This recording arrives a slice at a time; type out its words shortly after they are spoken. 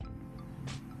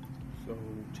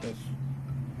test.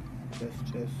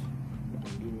 We're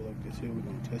gonna do it like this here. We're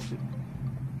gonna test it.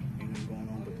 Anything going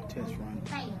on with the test run?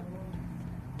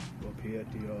 Up here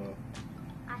at the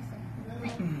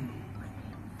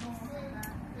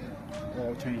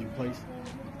oil changing place.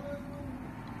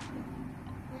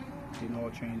 Getting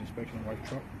oil change inspection white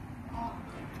truck.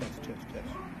 Test.